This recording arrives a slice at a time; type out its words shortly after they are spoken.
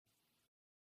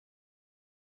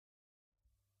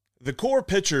The core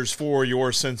pitchers for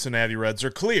your Cincinnati Reds are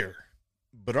clear,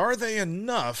 but are they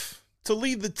enough to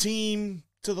lead the team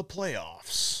to the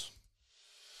playoffs?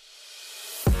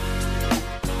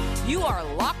 You are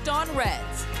Locked On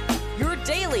Reds, your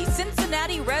daily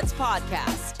Cincinnati Reds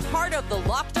podcast, part of the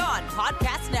Locked On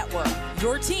Podcast Network,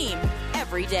 your team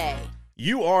every day.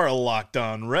 You are Locked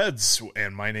On Reds,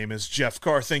 and my name is Jeff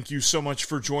Carr. Thank you so much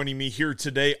for joining me here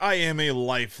today. I am a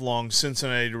lifelong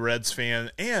Cincinnati Reds fan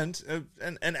and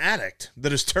an addict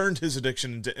that has turned his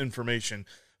addiction into information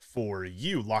for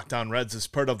you. Locked On Reds is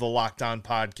part of the Locked On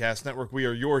Podcast Network. We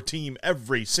are your team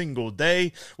every single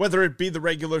day, whether it be the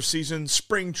regular season,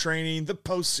 spring training, the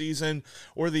postseason,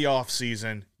 or the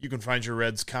offseason. You can find your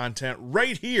Reds content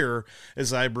right here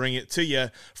as I bring it to you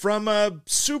from a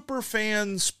super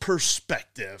fan's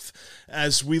perspective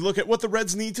as we look at what the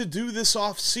Reds need to do this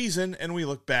offseason and we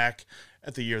look back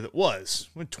at the year that was,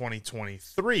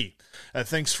 2023.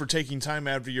 Thanks for taking time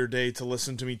out of your day to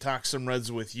listen to me talk some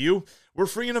Reds with you. We're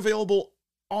free and available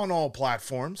on all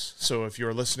platforms, so if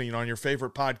you're listening on your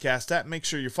favorite podcast app, make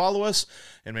sure you follow us,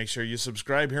 and make sure you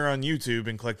subscribe here on YouTube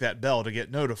and click that bell to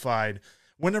get notified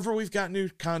whenever we've got new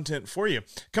content for you.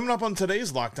 Coming up on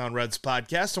today's Locked On Reds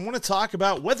podcast, I want to talk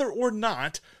about whether or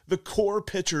not the core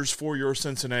pitchers for your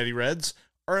Cincinnati Reds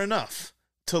are enough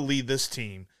to lead this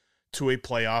team to a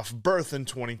playoff berth in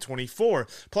 2024.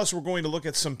 Plus, we're going to look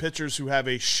at some pitchers who have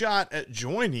a shot at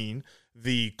joining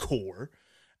the core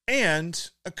and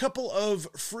a couple of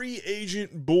free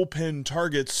agent bullpen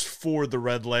targets for the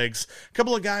Redlegs. A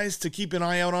couple of guys to keep an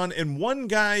eye out on, and one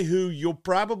guy who you'll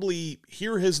probably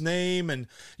hear his name and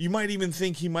you might even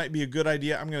think he might be a good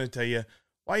idea. I'm going to tell you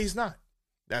why he's not.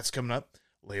 That's coming up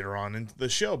later on in the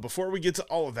show. Before we get to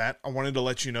all of that, I wanted to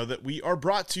let you know that we are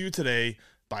brought to you today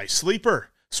by Sleeper.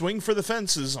 Swing for the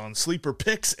fences on Sleeper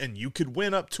picks, and you could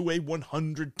win up to a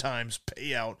 100 times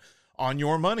payout on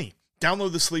your money.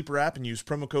 Download the Sleeper app and use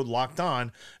promo code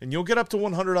LOCKEDON, and you'll get up to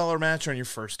 $100 match on your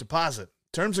first deposit.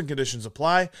 Terms and conditions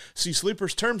apply. See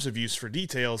Sleeper's terms of use for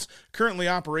details. Currently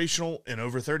operational in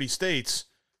over 30 states.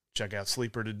 Check out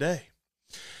Sleeper today.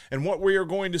 And what we are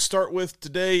going to start with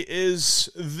today is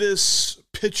this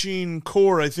pitching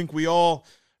core. I think we all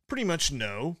pretty much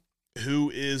know who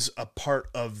is a part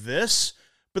of this.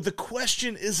 But the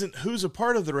question isn't who's a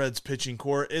part of the Reds pitching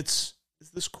core, it's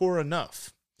is this core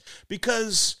enough?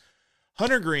 Because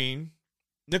Hunter Green,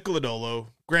 Nick Lodolo,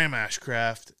 Graham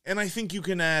Ashcraft, and I think you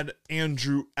can add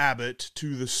Andrew Abbott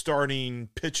to the starting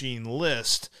pitching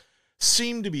list,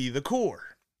 seem to be the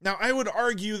core. Now, I would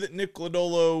argue that Nick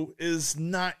Lodolo is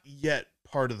not yet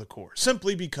part of the core,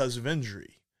 simply because of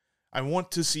injury. I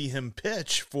want to see him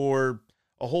pitch for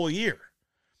a whole year.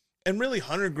 And really,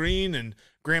 Hunter Green and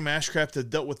Graham Ashcraft have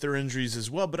dealt with their injuries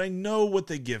as well, but I know what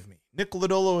they give me. Nick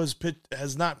Lodolo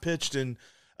has not pitched in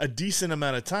a decent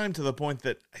amount of time to the point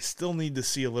that I still need to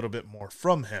see a little bit more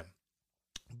from him.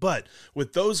 But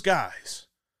with those guys,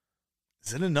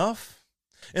 is it enough?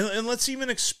 And let's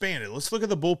even expand it. Let's look at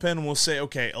the bullpen and we'll say,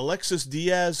 okay, Alexis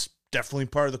Diaz, definitely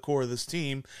part of the core of this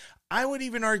team. I would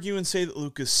even argue and say that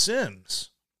Lucas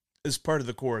Sims is part of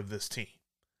the core of this team.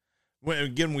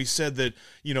 Again, we said that,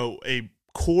 a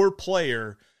core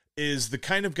player is the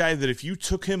kind of guy that if you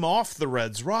took him off the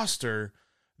Reds roster,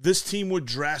 this team would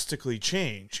drastically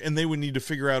change, and they would need to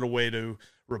figure out a way to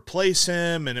replace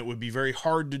him, and it would be very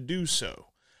hard to do so.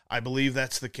 I believe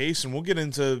that's the case, and we'll get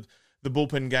into the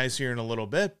bullpen guys here in a little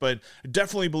bit, but I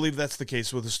definitely believe that's the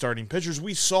case with the starting pitchers.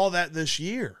 We saw that this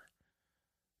year.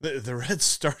 The Reds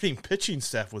starting pitching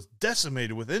staff was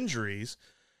decimated with injuries.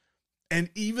 And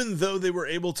even though they were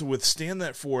able to withstand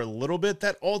that for a little bit,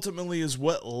 that ultimately is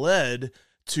what led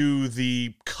to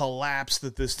the collapse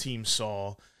that this team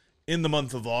saw in the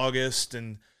month of August.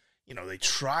 And, they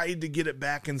tried to get it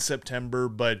back in September,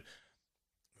 but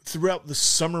throughout the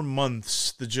summer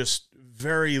months, the just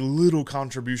very little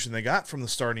contribution they got from the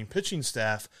starting pitching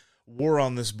staff wore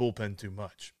on this bullpen too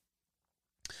much.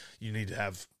 You need to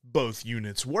have both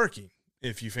units working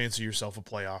if you fancy yourself a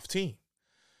playoff team.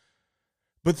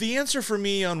 But the answer for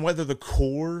me on whether the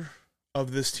core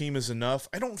of this team is enough,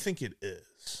 I don't think it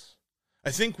is.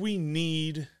 I think we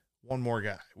need one more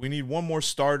guy. We need one more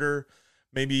starter,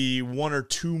 maybe one or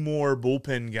two more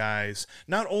bullpen guys,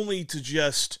 not only to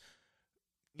just,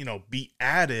 be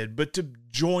added, but to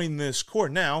join this core.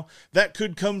 Now, that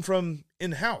could come from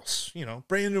in-house.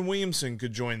 Brandon Williamson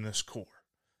could join this core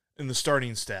in the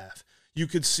starting staff. You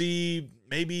could see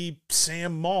maybe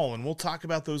Sam Maul, and we'll talk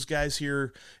about those guys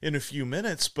here in a few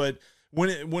minutes. But when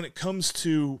it comes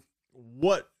to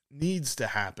what needs to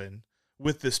happen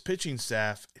with this pitching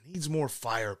staff, it needs more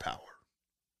firepower.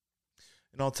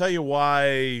 And I'll tell you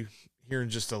why here in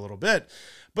just a little bit.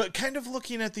 But kind of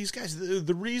looking at these guys,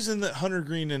 the reason that Hunter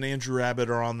Greene and Andrew Abbott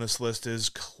are on this list is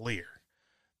clear.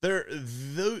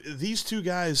 These two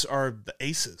guys are the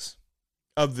aces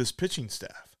of this pitching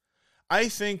staff. I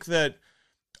think that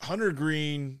Hunter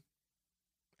Greene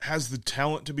has the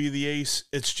talent to be the ace.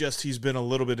 It's just he's been a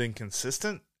little bit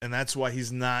inconsistent, and that's why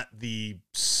he's not the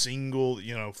single,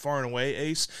 far and away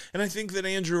ace. And I think that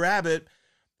Andrew Abbott,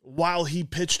 while he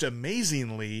pitched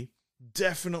amazingly,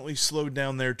 definitely slowed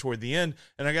down there toward the end,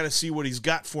 and I got to see what he's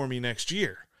got for me next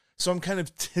year. So I'm kind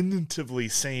of tentatively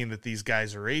saying that these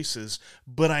guys are aces,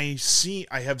 but I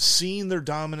have seen their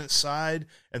dominant side,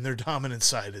 and their dominant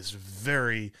side is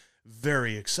very,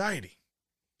 very exciting.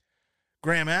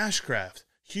 Graham Ashcraft,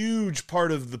 huge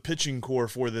part of the pitching core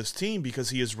for this team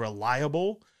because he is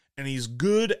reliable and he's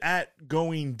good at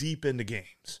going deep into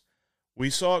games. We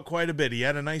saw it quite a bit. He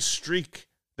had a nice streak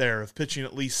there of pitching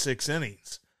at least 6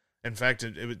 innings. In fact,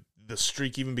 the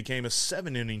streak even became a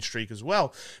 7-inning streak as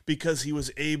well because he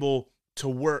was able to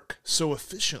work so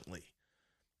efficiently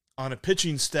on a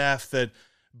pitching staff that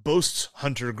boasts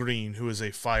Hunter Greene, who is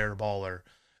a fireballer.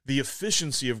 The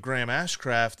efficiency of Graham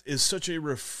Ashcraft is such a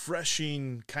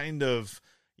refreshing kind of,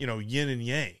 yin and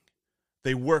yang.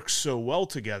 They work so well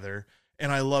together,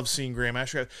 and I love seeing Graham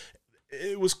Ashcraft.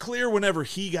 It was clear whenever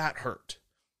he got hurt,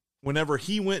 whenever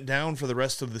he went down for the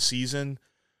rest of the season,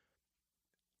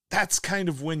 that's kind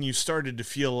of when you started to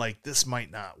feel like this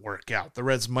might not work out. The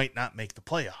Reds might not make the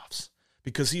playoffs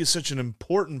because he is such an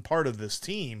important part of this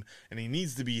team, and he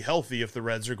needs to be healthy if the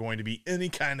Reds are going to be any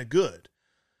kind of good.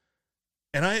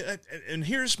 And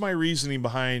here's my reasoning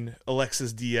behind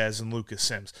Alexis Diaz and Lucas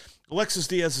Sims. Alexis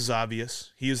Diaz is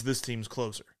obvious. He is this team's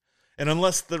closer. And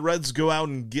unless the Reds go out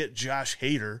and get Josh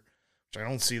Hader, which I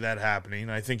don't see that happening,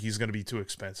 I think he's going to be too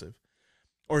expensive,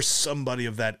 or somebody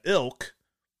of that ilk,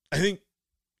 I think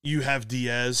you have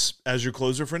Diaz as your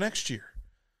closer for next year,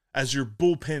 as your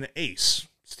bullpen ace.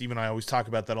 Steve and I always talk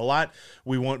about that a lot.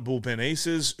 We want bullpen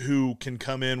aces who can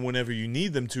come in whenever you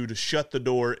need them to shut the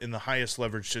door in the highest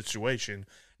leverage situation,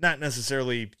 not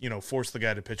necessarily, force the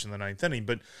guy to pitch in the 9th inning.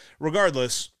 But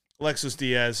regardless, Alexis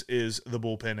Diaz is the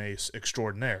bullpen ace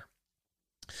extraordinaire.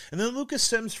 And then Lucas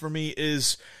Sims, for me,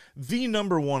 is the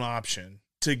number one option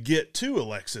to get to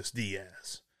Alexis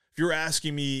Diaz. If you're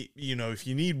asking me, if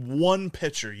you need one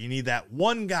pitcher, you need that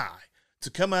one guy to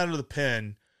come out of the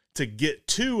pen to get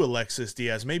to Alexis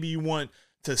Diaz, maybe you want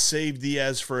to save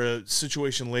Diaz for a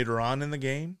situation later on in the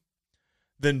game,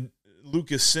 then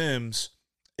Lucas Sims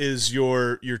is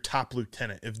your top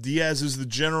lieutenant. If Diaz is the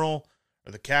general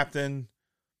or the captain,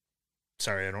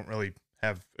 sorry, I don't really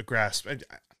have a grasp.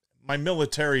 My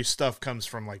military stuff comes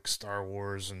from like Star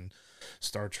Wars and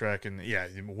Star Trek and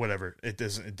whatever. It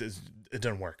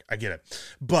doesn't work. I get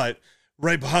it. But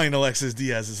right behind Alexis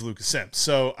Diaz is Lucas Sims.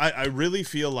 So I really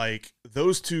feel like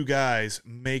those two guys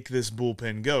make this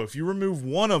bullpen go. If you remove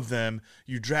one of them,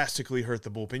 you drastically hurt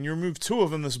the bullpen. You remove two of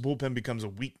them, this bullpen becomes a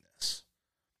weakness.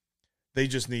 They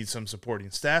just need some supporting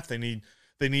staff. They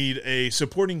need a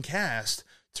supporting cast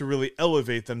to really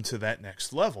elevate them to that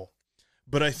next level.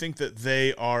 But I think that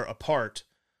they are a part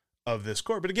of this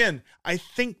core. But again, I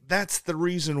think that's the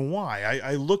reason why.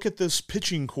 I look at this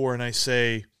pitching core and I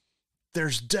say,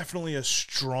 there's definitely a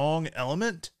strong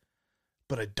element,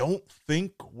 but I don't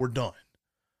think we're done.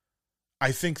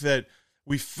 I think that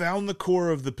we found the core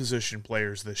of the position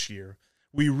players this year.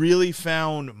 We really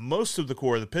found most of the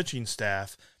core of the pitching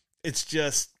staff. It's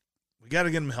just, we got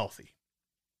to get them healthy.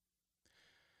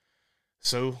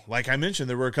 So, like I mentioned,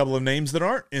 there were a couple of names that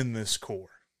aren't in this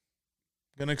core.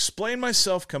 I'm going to explain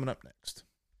myself coming up next.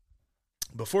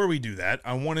 Before we do that,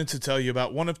 I wanted to tell you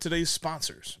about one of today's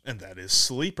sponsors, and that is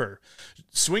Sleeper.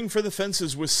 Swing for the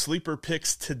fences with Sleeper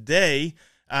picks today.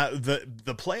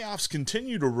 The playoffs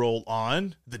continue to roll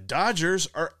on. The Dodgers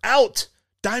are out.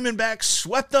 Diamondbacks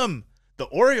swept them. The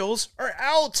Orioles are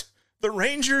out. The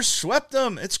Rangers swept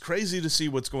them. It's crazy to see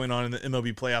what's going on in the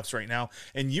MLB playoffs right now,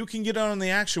 and you can get on the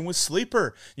action with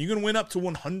Sleeper. You can win up to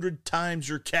 100 times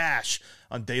your cash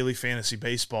on daily fantasy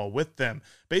baseball with them.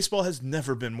 Baseball has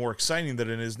never been more exciting than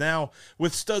it is now,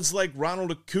 with studs like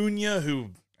Ronald Acuna,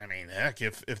 who, heck,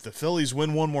 if the Phillies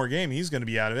win one more game, he's going to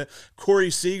be out of it.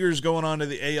 Corey Seager's going on to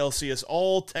the ALCS,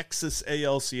 all Texas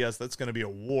ALCS. That's going to be a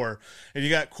war. And you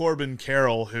got Corbin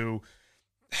Carroll, who,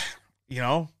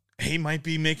 he might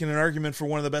be making an argument for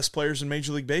one of the best players in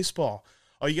Major League Baseball.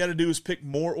 All you got to do is pick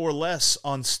more or less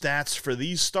on stats for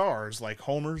these stars, like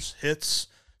homers, hits,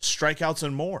 strikeouts,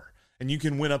 and more. And you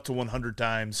can win up to 100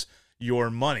 times your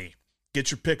money. Get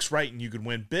your picks right and you could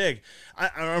win big.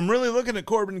 I'm really looking at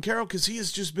Corbin Carroll because he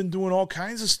has just been doing all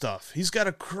kinds of stuff. He's got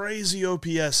a crazy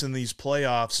OPS in these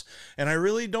playoffs, and I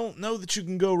really don't know that you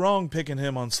can go wrong picking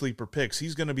him on sleeper picks.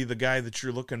 He's going to be the guy that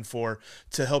you're looking for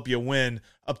to help you win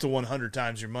up to 100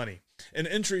 times your money. And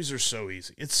entries are so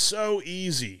easy. It's so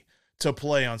easy to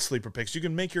play on sleeper picks. You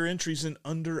can make your entries in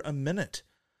under a minute.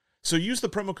 So use the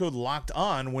promo code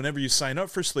LOCKEDON whenever you sign up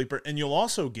for sleeper, and you'll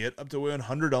also get up to a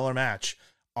 $100 match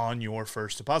on your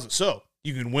first deposit. So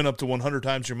you can win up to 100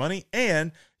 times your money,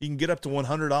 and you can get up to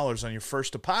 $100 on your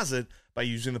first deposit by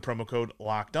using the promo code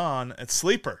LOCKEDON at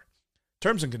Sleeper.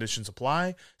 Terms and conditions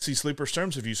apply. See Sleeper's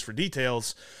terms of use for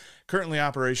details. Currently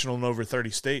operational in over 30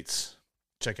 states.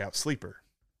 Check out Sleeper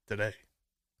today.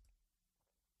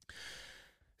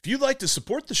 If you'd like to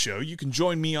support the show, you can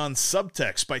join me on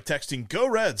Subtext by texting Go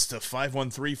Reds to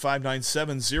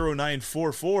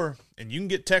 513-597-0944. And you can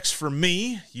get text from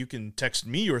me. You can text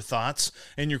me your thoughts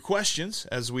and your questions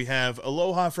as we have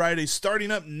Aloha Friday starting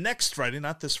up next Friday.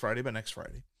 Not this Friday, but next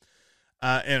Friday.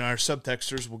 And our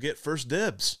subtexters will get first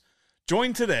dibs.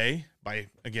 Join today by,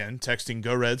 again, texting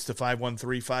Go Reds to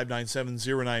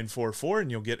 513-597-0944,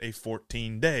 and you'll get a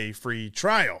 14-day free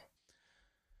trial.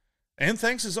 And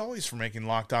thanks, as always, for making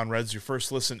Locked On Reds your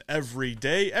first listen every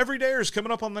day. Every day is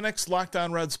coming up on the next Locked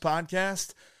On Reds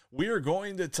podcast. We are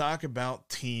going to talk about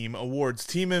team awards,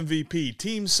 team MVP,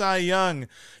 team Cy Young,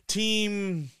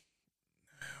 team...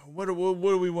 What do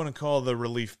we want to call the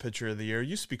relief pitcher of the year? It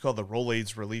used to be called the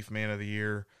Rolaids Relief Man of the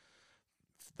Year,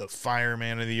 the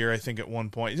Fireman of the Year, I think, at one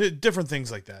point. Different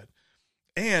things like that.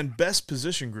 And best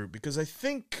position group, because I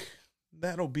think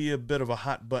that'll be a bit of a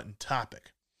hot-button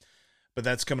topic. But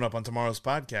that's coming up on tomorrow's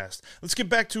podcast. Let's get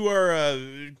back to our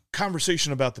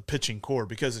conversation about the pitching core,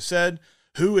 because I said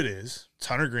who it is. It's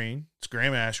Hunter Green, it's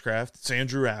Graham Ashcraft, it's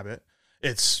Andrew Abbott,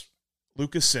 it's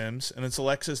Lucas Sims, and it's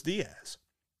Alexis Diaz.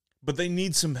 But they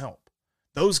need some help.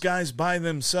 Those guys by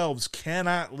themselves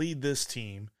cannot lead this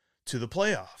team to the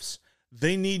playoffs.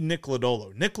 They need Nick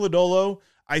Lodolo. Nick Lodolo,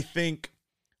 I think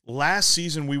last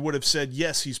season we would have said,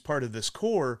 yes, he's part of this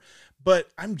core, but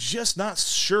I'm just not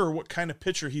sure what kind of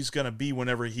pitcher he's going to be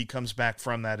whenever he comes back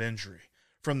from that injury,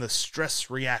 from the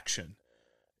stress reaction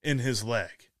in his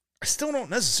leg. I still don't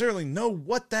necessarily know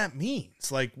what that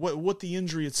means, like what the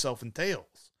injury itself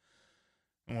entails.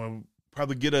 And we'll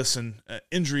probably get us an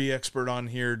injury expert on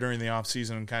here during the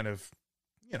offseason and kind of,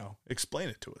 explain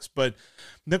it to us. But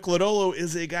Nick Lodolo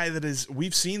is a guy that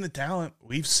we've seen the talent.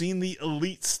 We've seen the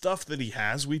elite stuff that he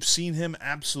has. We've seen him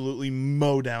absolutely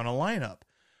mow down a lineup.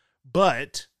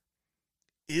 But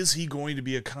is he going to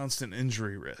be a constant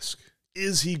injury risk?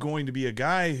 Is he going to be a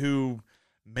guy who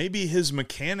maybe his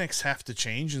mechanics have to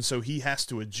change and so he has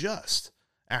to adjust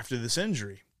after this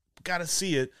injury? Got to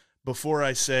see it before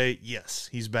I say, yes,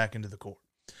 he's back into the core.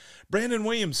 Brandon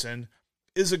Williamson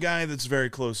is a guy that's very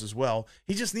close as well.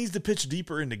 He just needs to pitch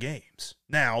deeper into games.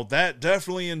 Now, that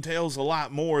definitely entails a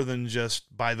lot more than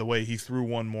just, by the way, he threw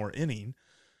one more inning.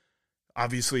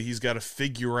 Obviously, he's got to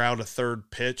figure out a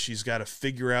third pitch. He's got to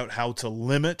figure out how to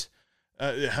limit,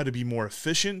 how to be more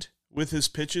efficient with his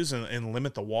pitches and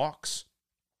limit the walks.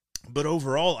 But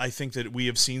overall, I think that we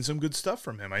have seen some good stuff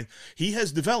from him. He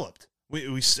has developed.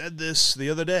 We said this the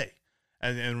other day,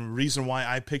 and the reason why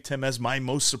I picked him as my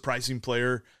most surprising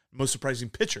pitcher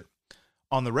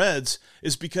on the Reds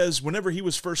is because whenever he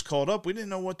was first called up, we didn't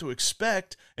know what to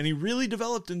expect, and he really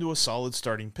developed into a solid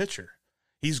starting pitcher.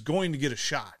 He's going to get a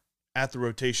shot at the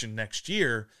rotation next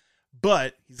year,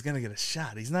 but he's going to get a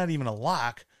shot. He's not even a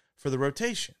lock for the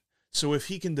rotation. So if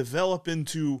he can develop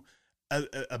into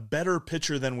a better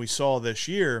pitcher than we saw this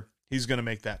year, he's going to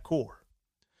make that core.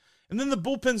 And then the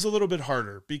bullpen's a little bit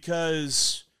harder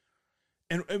because,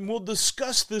 and we'll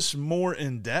discuss this more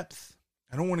in depth.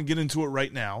 I don't want to get into it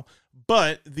right now,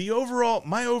 but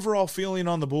my overall feeling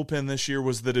on the bullpen this year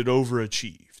was that it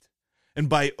overachieved. And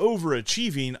by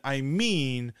overachieving, I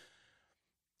mean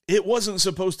it wasn't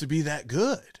supposed to be that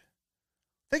good.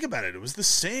 Think about it. It was the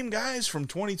same guys from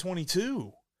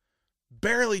 2022.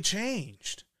 Barely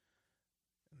changed.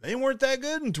 They weren't that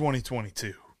good in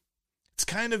 2022. It's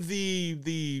kind of the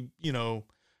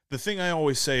thing I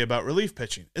always say about relief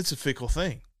pitching. It's a fickle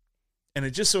thing. And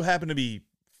it just so happened to be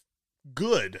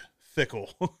good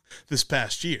fickle this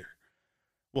past year.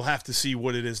 We'll have to see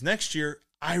what it is next year.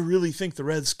 I really think the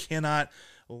Reds cannot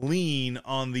lean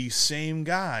on these same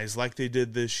guys like they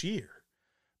did this year,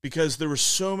 because there were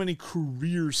so many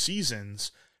career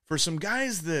seasons for some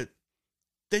guys that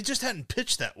they just hadn't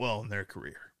pitched that well in their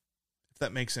career, if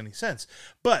that makes any sense.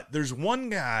 But there's one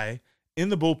guy in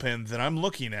the bullpen that I'm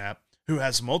looking at who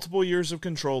has multiple years of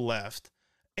control left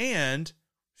and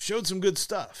showed some good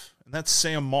stuff, and that's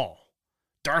Sam Maul.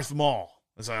 Darth Maul,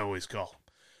 as I always call him.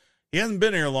 He hasn't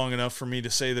been here long enough for me to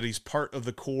say that he's part of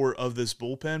the core of this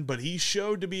bullpen, but he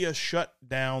showed to be a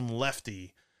shutdown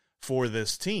lefty for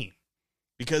this team.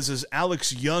 Because as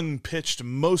Alex Young pitched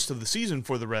most of the season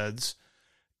for the Reds,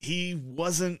 he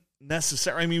wasn't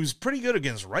necessarily, he was pretty good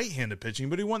against right-handed pitching,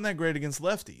 but he wasn't that great against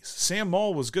lefties. Sam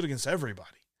Maul was good against everybody.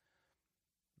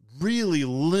 Really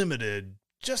limited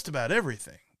just about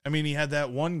everything. He had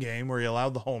that one game where he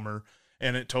allowed the homer,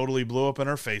 and it totally blew up in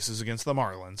our faces against the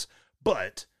Marlins.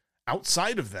 But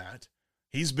outside of that,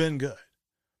 he's been good.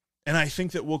 And I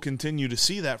think that we'll continue to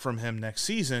see that from him next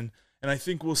season, and I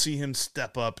think we'll see him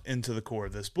step up into the core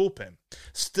of this bullpen.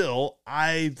 Still,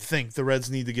 I think the Reds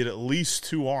need to get at least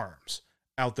 2 arms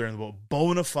out there in the bullpen,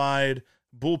 bona fide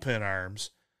bullpen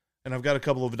arms. And I've got a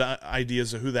couple of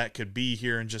ideas of who that could be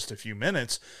here in just a few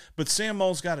minutes. But Sam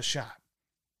Maul's got a shot.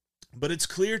 But it's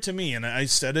clear to me, and I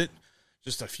said it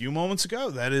just a few moments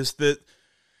ago, that is that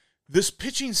this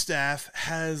pitching staff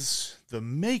has the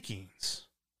makings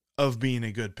of being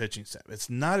a good pitching staff. It's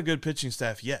not a good pitching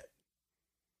staff yet.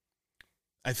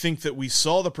 I think that we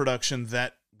saw the production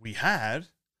that we had,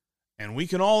 and we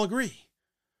can all agree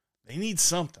they need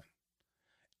something.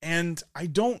 And I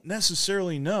don't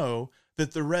necessarily know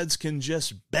that the Reds can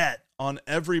just bet on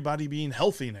everybody being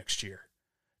healthy next year.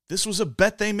 This was a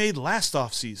bet they made last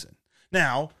offseason.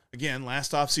 Now, again,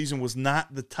 last offseason was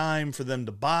not the time for them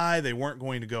to buy. They weren't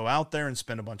going to go out there and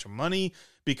spend a bunch of money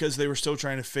because they were still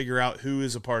trying to figure out who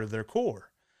is a part of their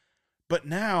core. But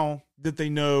now that they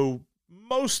know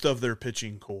most of their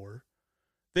pitching core,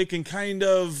 they can kind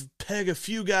of peg a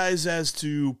few guys as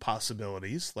to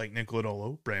possibilities, like Nick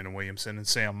Lodolo, Brandon Williamson, and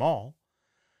Sam Maul.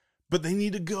 But they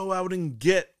need to go out and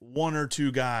get 1 or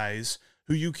 2 guys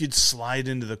who you could slide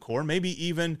into the core, maybe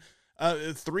even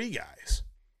 3 guys.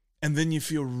 And then you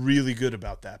feel really good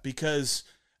about that because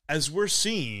as we're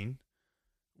seeing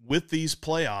with these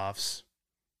playoffs,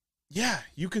 yeah,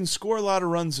 you can score a lot of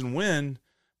runs and win,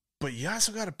 but you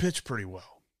also got to pitch pretty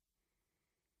well.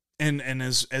 And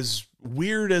as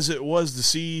weird as it was to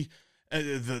see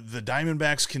the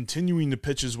Diamondbacks continuing to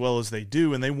pitch as well as they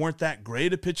do, and they weren't that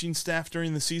great a pitching staff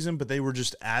during the season, but they were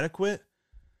just adequate.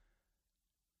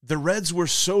 The Reds were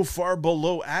so far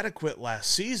below adequate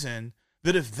last season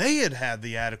that if they had had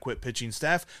the adequate pitching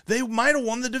staff, they might have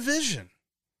won the division.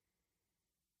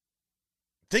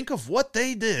 Think of what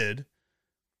they did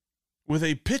with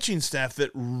a pitching staff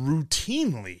that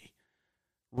routinely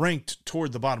ranked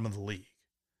toward the bottom of the league.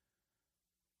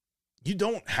 You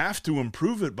don't have to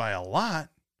improve it by a lot,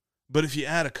 but if you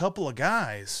add a couple of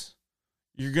guys,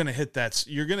 you're going to hit that.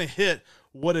 You're going to hit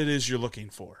what it is you're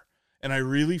looking for. And I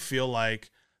really feel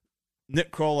like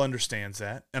Nick Kroll understands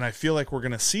that, and I feel like we're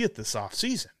going to see it this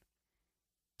offseason.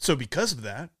 So because of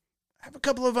that, I have a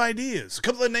couple of ideas, a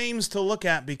couple of names to look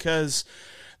at because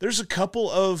there's a couple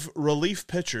of relief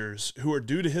pitchers who are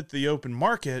due to hit the open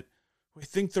market who I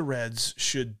think the Reds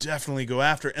should definitely go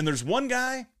after. And there's one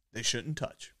guy they shouldn't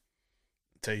touch.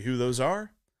 Tell you who those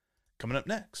are coming up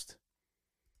next.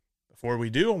 Before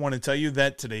we do, I want to tell you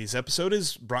that today's episode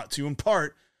is brought to you in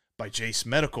part by Jace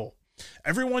Medical.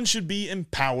 Everyone should be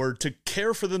empowered to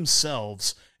care for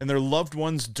themselves and their loved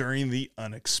ones during the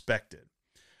unexpected.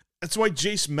 That's why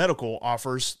Jace Medical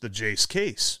offers the Jace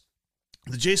Case.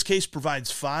 The Jace Case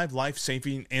provides 5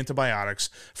 life-saving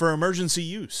antibiotics for emergency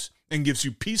use and gives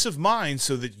you peace of mind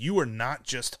so that you are not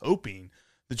just hoping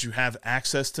that you have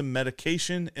access to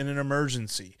medication in an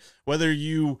emergency. Whether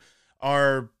you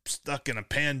are stuck in a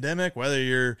pandemic, whether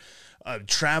you're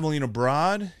traveling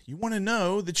abroad, you want to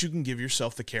know that you can give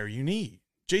yourself the care you need.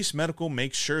 Jace Medical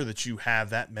makes sure that you have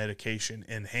that medication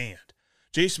in hand.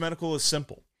 Jace Medical is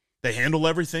simple. They handle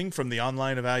everything from the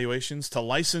online evaluations to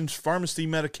licensed pharmacy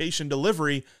medication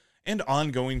delivery and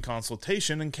ongoing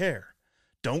consultation and care.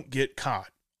 Don't get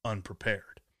caught unprepared.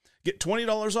 Get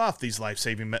 $20 off these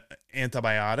life-saving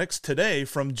antibiotics today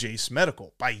from Jace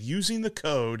Medical by using the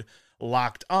code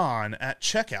LOCKEDON at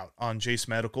checkout on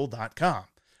jacemedical.com.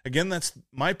 Again, that's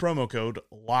my promo code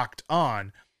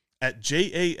LOCKEDON at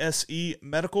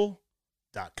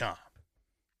jasemedical.com.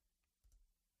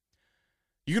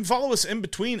 You can follow us in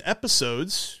between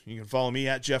episodes. You can follow me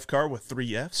at Jeff Carr with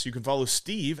 3 Fs. You can follow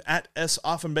Steve at S.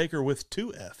 Offenbaker with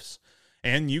 2 Fs.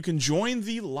 And you can join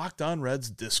the Locked On Reds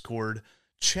Discord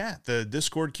chat. The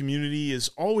Discord community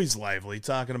is always lively,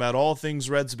 talking about all things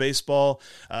Reds baseball,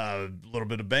 a little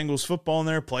bit of Bengals football in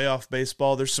there, playoff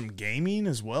baseball. There's some gaming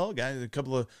as well. Guys, a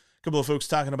couple of folks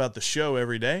talking about the show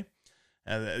every day.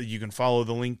 You can follow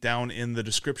the link down in the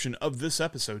description of this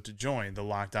episode to join the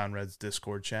Locked On Reds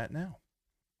Discord chat now.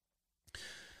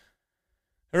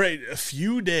 All right, a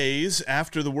few days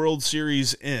after the World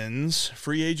Series ends,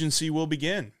 free agency will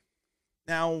begin.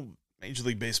 Now, Major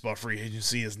League Baseball free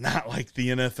agency is not like the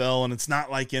NFL, and it's not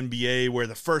like NBA where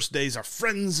the first days are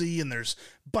frenzy and there's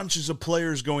bunches of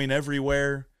players going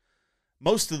everywhere.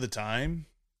 Most of the time,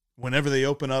 whenever they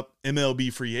open up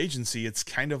MLB free agency, it's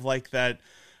kind of like that,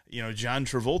 John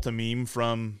Travolta meme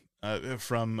from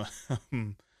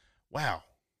wow,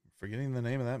 forgetting the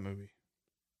name of that movie.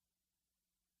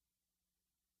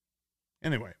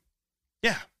 Anyway,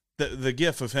 yeah, the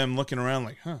gif of him looking around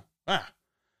like,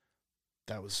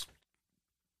 that was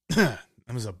a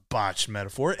botched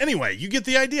metaphor. Anyway, you get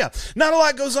the idea. Not a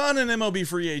lot goes on in MLB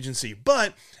free agency,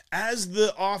 but as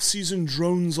the offseason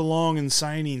drones along and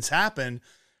signings happen,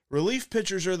 relief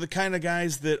pitchers are the kind of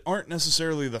guys that aren't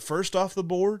necessarily the first off the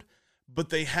board, but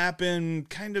they happen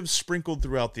kind of sprinkled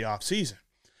throughout the offseason.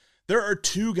 There are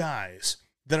two guys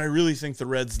that I really think the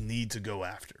Reds need to go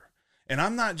after. And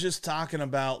I'm not just talking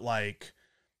about like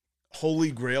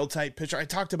holy grail type pitcher. I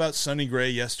talked about Sonny Gray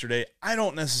yesterday. I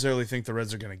don't necessarily think the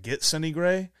Reds are going to get Sonny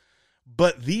Gray,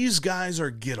 but these guys are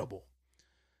gettable.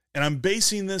 And I'm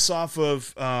basing this off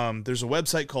of, there's a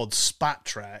website called Spot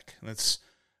Track, and it's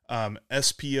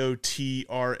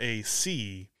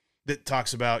SPOTRAC, that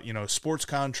talks about, sports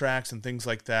contracts and things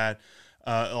like that.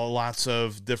 Lots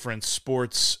of different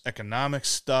sports economics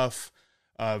stuff.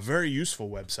 Very useful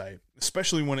website,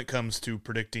 especially when it comes to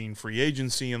predicting free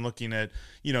agency and looking at,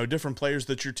 different players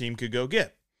that your team could go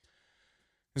get.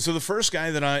 And so the first guy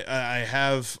that I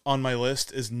have on my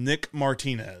list is Nick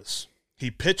Martinez. He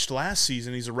pitched last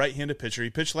season. He's a right-handed pitcher. He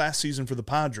pitched last season for the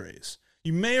Padres.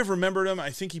 You may have remembered him.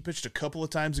 I think he pitched a couple of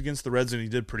times against the Reds, and he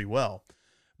did pretty well.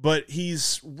 But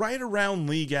he's right around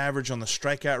league average on the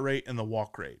strikeout rate and the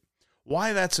walk rate.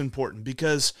 Why that's important?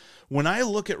 Because when I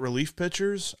look at relief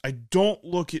pitchers, I don't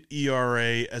look at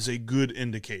ERA as a good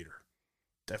indicator.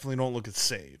 Definitely don't look at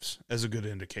saves as a good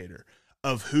indicator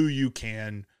of who you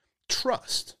can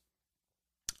trust.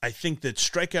 I think that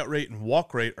strikeout rate and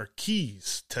walk rate are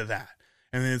keys to that.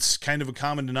 And it's kind of a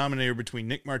common denominator between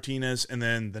Nick Martinez and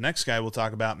then the next guy we'll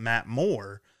talk about, Matt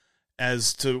Moore,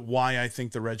 as to why I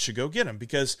think the Reds should go get him.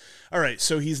 Because, all right,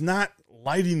 so he's not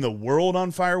lighting the world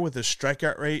on fire with his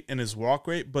strikeout rate and his walk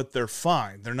rate, but they're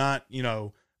fine. They're not,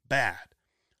 bad.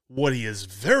 What he is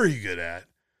very good at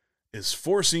is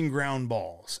forcing ground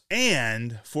balls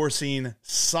and forcing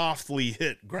softly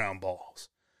hit ground balls,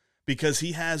 because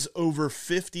he has over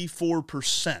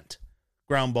 54%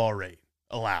 ground ball rate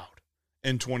allowed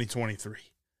in 2023.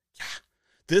 Yeah.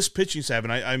 This pitching staff,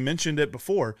 and I mentioned it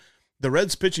before, the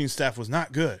Reds pitching staff was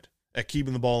not good at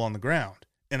keeping the ball on the ground.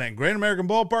 And at Great American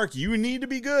Ballpark, you need to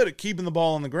be good at keeping the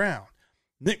ball on the ground.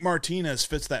 Nick Martinez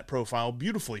fits that profile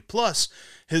beautifully. Plus,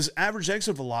 his average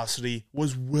exit velocity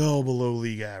was well below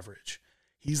league average.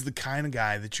 He's the kind of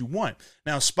guy that you want.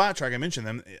 Now, Spot Track, I mentioned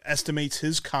them, estimates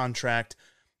his contract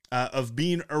of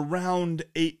being around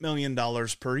 $8 million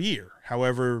per year,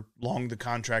 however long the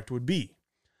contract would be.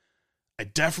 I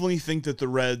definitely think that the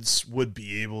Reds would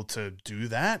be able to do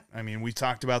that. I mean, we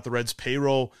talked about the Reds'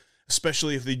 payroll,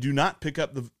 especially if they do not pick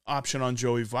up the option on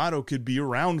Joey Votto, could be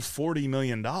around $40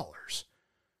 million.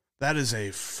 That is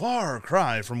a far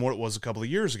cry from what it was a couple of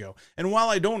years ago. And while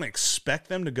I don't expect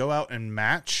them to go out and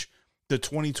match the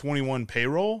 2021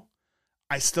 payroll,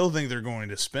 I still think they're going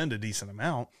to spend a decent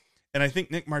amount. And I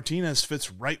think Nick Martinez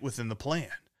fits right within the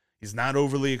plan. He's not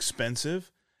overly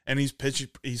expensive, and he's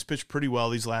pitched pretty well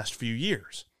these last few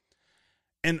years.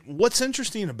 And what's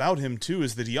interesting about him, too,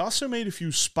 is that he also made a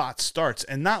few spot starts,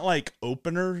 and not like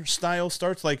opener-style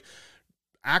starts, like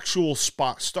actual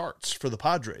spot starts for the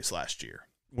Padres last year.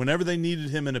 Whenever they needed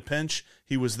him in a pinch,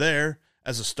 he was there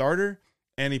as a starter,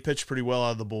 and he pitched pretty well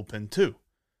out of the bullpen, too.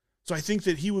 So I think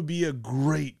that he would be a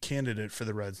great candidate for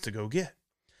the Reds to go get.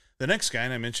 The next guy,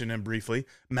 and I mentioned him briefly,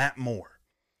 Matt Moore.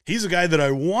 He's a guy that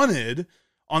I wanted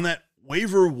on that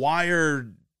waiver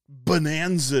wire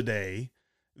bonanza day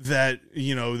that,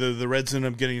 the Reds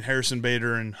ended up getting Harrison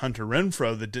Bader and Hunter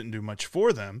Renfroe that didn't do much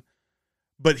for them.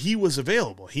 But he was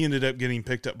available. He ended up getting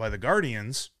picked up by the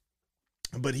Guardians.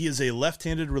 But he is a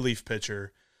left-handed relief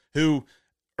pitcher who,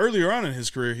 earlier on in his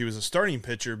career, he was a starting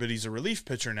pitcher, but he's a relief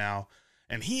pitcher now.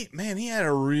 And he had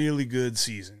a really good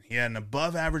season. He had an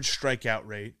above-average strikeout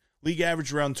rate. League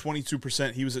average around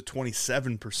 22%. He was at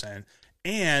 27%.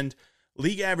 And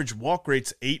league average walk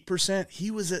rate's 8%. He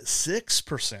was at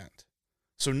 6%.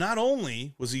 So not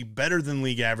only was he better than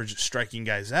league average at striking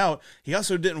guys out, he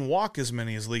also didn't walk as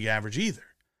many as league average either.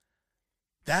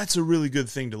 That's a really good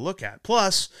thing to look at.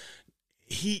 Plus,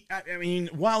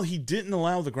 while he didn't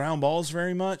allow the ground balls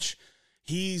very much,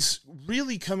 he's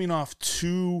really coming off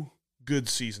two good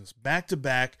seasons,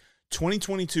 back-to-back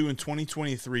 2022 and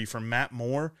 2023 for Matt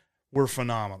Moore were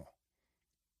phenomenal.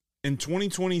 In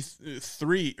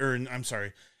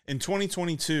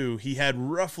 2022, he had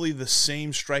roughly the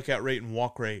same strikeout rate and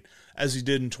walk rate as he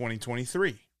did in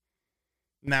 2023.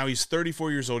 Now he's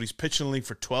 34 years old. He's pitched in the league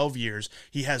for 12 years.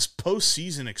 He has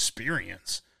postseason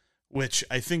experience, which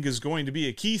I think is going to be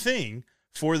a key thing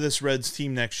for this Reds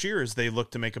team next year as they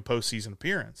look to make a postseason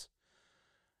appearance.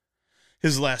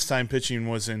 His last time pitching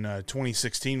was in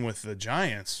 2016 with the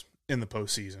Giants in the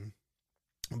postseason.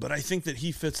 But I think that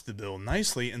he fits the bill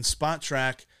nicely, and Spot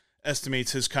Track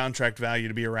estimates his contract value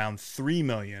to be around $3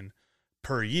 million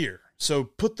per year. So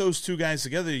put those two guys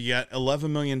together, you got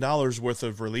 $11 million worth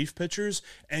of relief pitchers,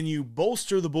 and you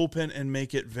bolster the bullpen and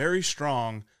make it very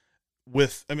strong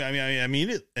with,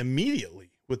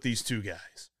 immediately with these two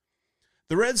guys.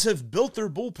 The Reds have built their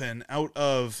bullpen out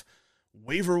of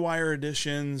waiver wire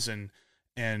additions and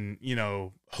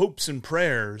hopes and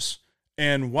prayers.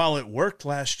 And while it worked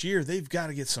last year, they've got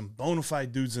to get some bona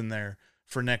fide dudes in there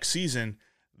for next season.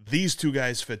 These two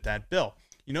guys fit that bill.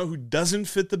 You know who doesn't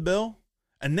fit the bill?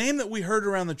 A name that we heard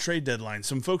around the trade deadline.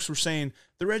 Some folks were saying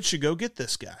the Reds should go get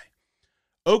this guy.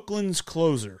 Oakland's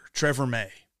closer, Trevor May.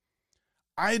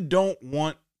 I don't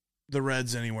want the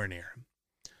Reds anywhere near him.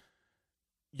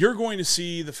 You're going to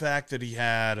see the fact that he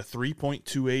had a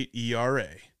 3.28 ERA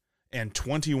and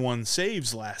 21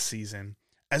 saves last season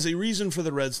as a reason for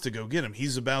the Reds to go get him.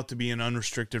 He's about to be an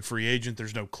unrestricted free agent.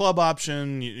 There's no club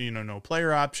option, no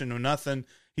player option, no nothing.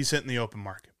 He's hitting the open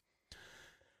market.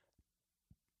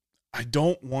 I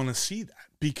don't want to see that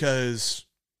because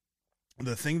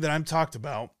the thing that I'm talked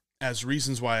about as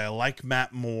reasons why I like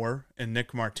Matt Moore and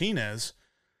Nick Martinez,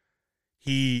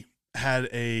 he had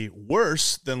a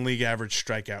worse than league average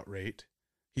strikeout rate.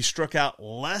 He struck out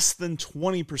less than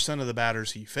 20% of the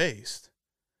batters he faced.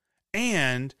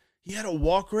 And he had a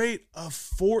walk rate of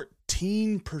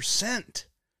 14%.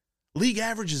 League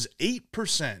average is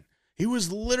 8%. He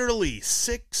was literally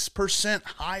 6%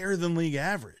 higher than league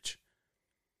average.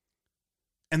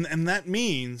 And that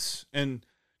means, and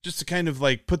just to kind of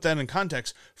like put that in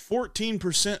context,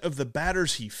 14% of the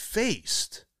batters he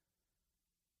faced,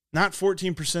 not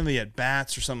 14% of the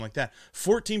at-bats or something like that,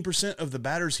 14% of the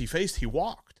batters he faced, he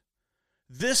walked.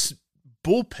 This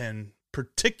bullpen,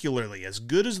 particularly as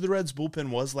good as the Reds bullpen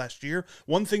was last year,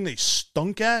 one thing they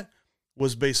stunk at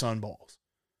was base on balls.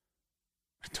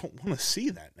 I don't want to see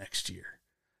that next year.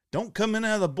 Don't come in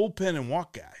out of the bullpen and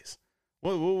walk guys.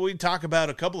 What we talk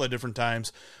about a couple of different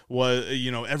times was,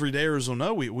 everydayers will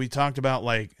know, we talked about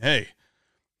like, hey,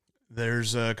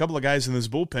 there's a couple of guys in this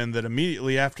bullpen that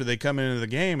immediately after they come into the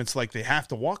game, it's like they have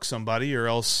to walk somebody or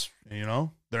else, they're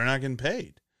not getting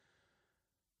paid.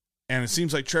 And it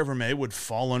seems like Trevor May would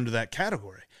fall under that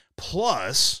category.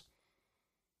 Plus,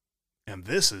 and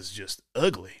this is just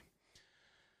ugly,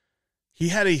 he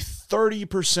had a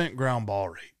 30% ground ball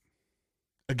rate.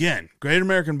 Again, Great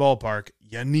American Ballpark,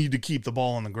 you need to keep the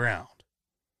ball on the ground.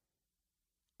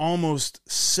 Almost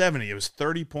 70, it was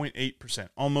 30.8%,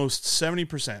 almost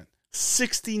 70%.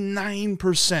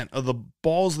 69% of the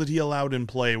balls that he allowed in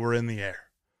play were in the air.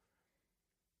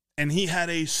 And he had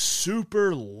a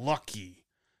super lucky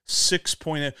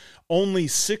 6.8, only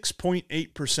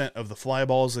 6.8% of the fly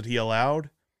balls that he allowed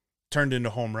turned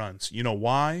into home runs. You know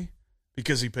why?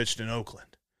 Because he pitched in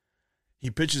Oakland. He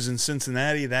pitches in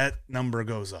Cincinnati, that number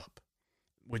goes up,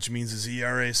 which means his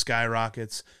ERA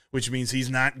skyrockets, which means he's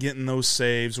not getting those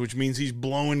saves, which means he's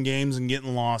blowing games and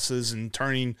getting losses and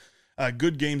turning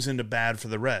good games into bad for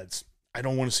the Reds. I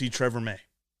don't want to see Trevor May.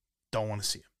 Don't want to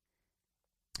see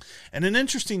him. And an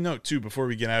interesting note, too, before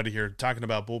we get out of here, talking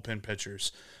about bullpen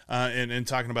pitchers and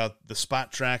talking about the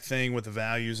Spot Track thing with the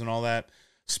values and all that.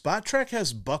 Spot Track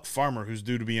has Buck Farmer, who's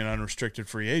due to be an unrestricted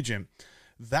free agent,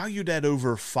 valued at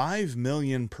over $5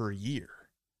 million per year.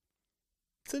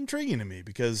 It's intriguing to me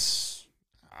because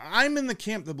I'm in the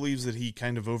camp that believes that he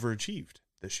kind of overachieved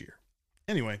this year.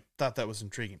 Anyway, thought that was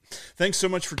intriguing. Thanks so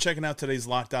much for checking out today's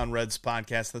Locked On Reds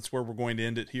podcast. That's where we're going to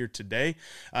end it here today.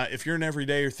 If you're an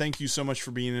everydayer, thank you so much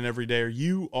for being an everydayer.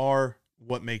 You are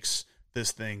what makes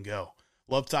this thing go.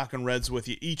 Love talking Reds with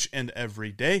you each and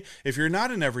every day. If you're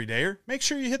not an everydayer, make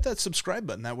sure you hit that subscribe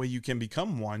button. That way you can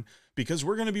become one, because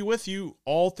we're going to be with you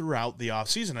all throughout the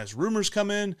offseason. As rumors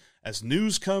come in, as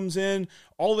news comes in,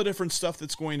 all the different stuff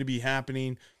that's going to be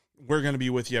happening, we're going to be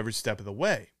with you every step of the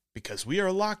way, because we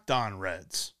are Locked On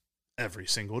Reds every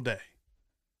single day.